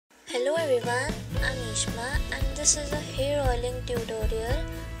Hello everyone, I'm Ishma and this is a hair oiling tutorial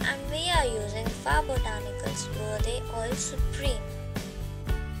and we are using Botanicals Verde Oil Supreme.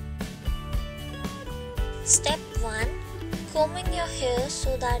 Step 1. Combing your hair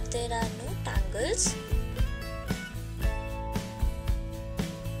so that there are no tangles.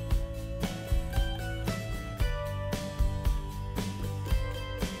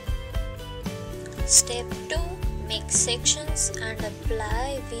 Step 2. Make sections and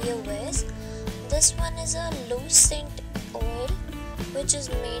apply VOS. This one is a low scent oil which is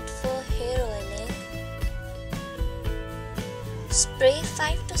made for hair oiling. Spray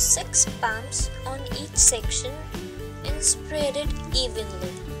 5 to 6 pumps on each section and spread it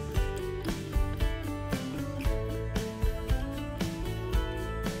evenly.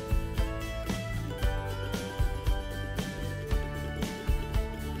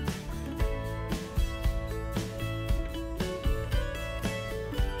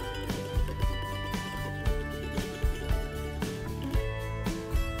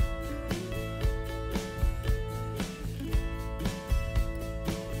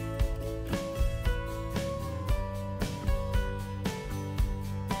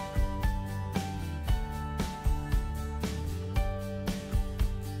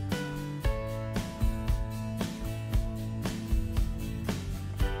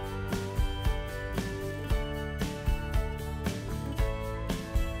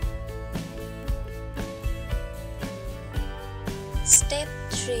 Step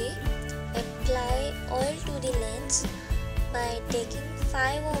 3. Apply oil to the lens by taking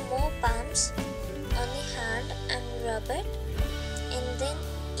 5 or more pumps on the hand and rub it, and then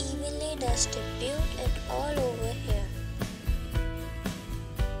evenly distribute it all over here.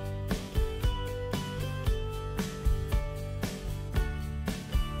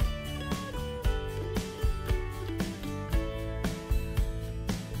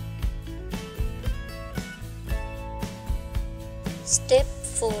 Step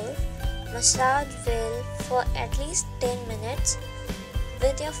 4. Massage well for at least 10 minutes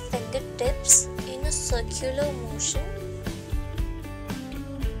with your fingertips in a circular motion.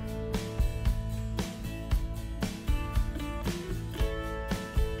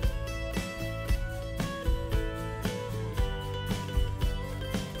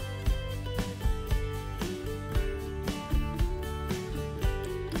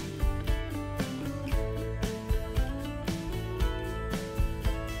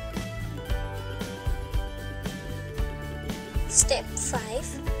 Step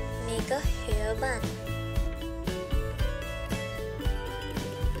 5. Make a hair bun.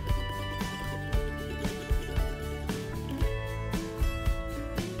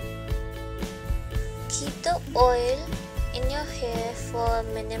 Keep the oil in your hair for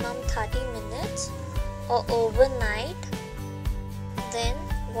minimum 30 minutes or overnight. Then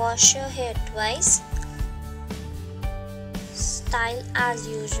wash your hair twice. Style as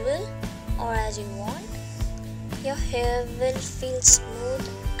usual or as you want. Your hair will feel smooth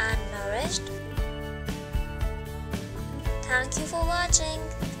and nourished. Thank you for watching.